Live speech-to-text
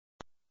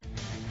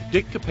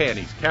Dick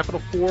Campagni's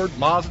Capital Ford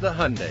Mazda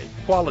Hyundai.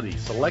 Quality,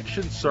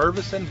 selection,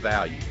 service, and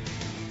value.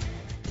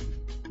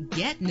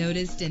 Get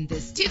noticed in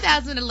this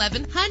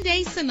 2011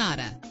 Hyundai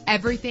Sonata.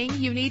 Everything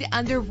you need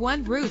under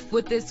one roof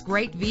with this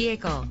great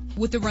vehicle.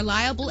 With a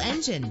reliable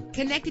engine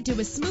connected to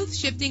a smooth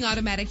shifting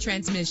automatic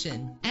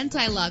transmission.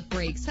 Anti-lock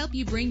brakes help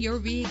you bring your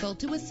vehicle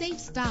to a safe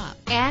stop.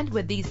 And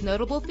with these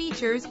notable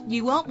features,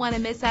 you won't want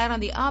to miss out on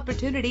the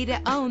opportunity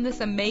to own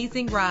this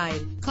amazing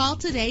ride. Call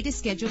today to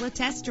schedule a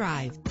test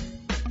drive.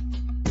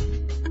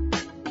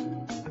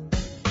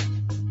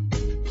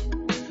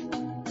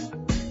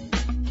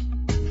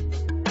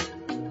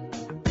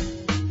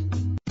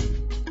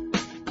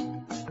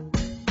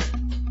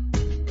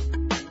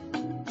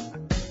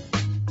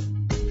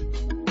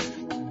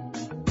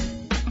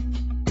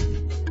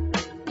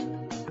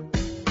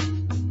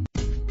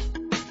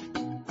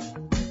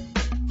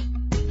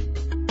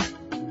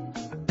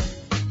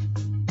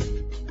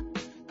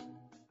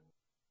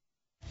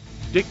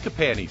 Dick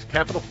Campagni's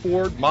Capital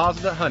Ford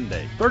Mazda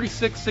Hyundai,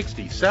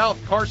 3660 South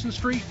Carson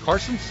Street,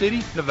 Carson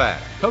City,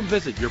 Nevada. Come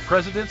visit your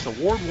President's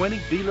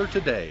award-winning dealer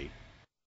today.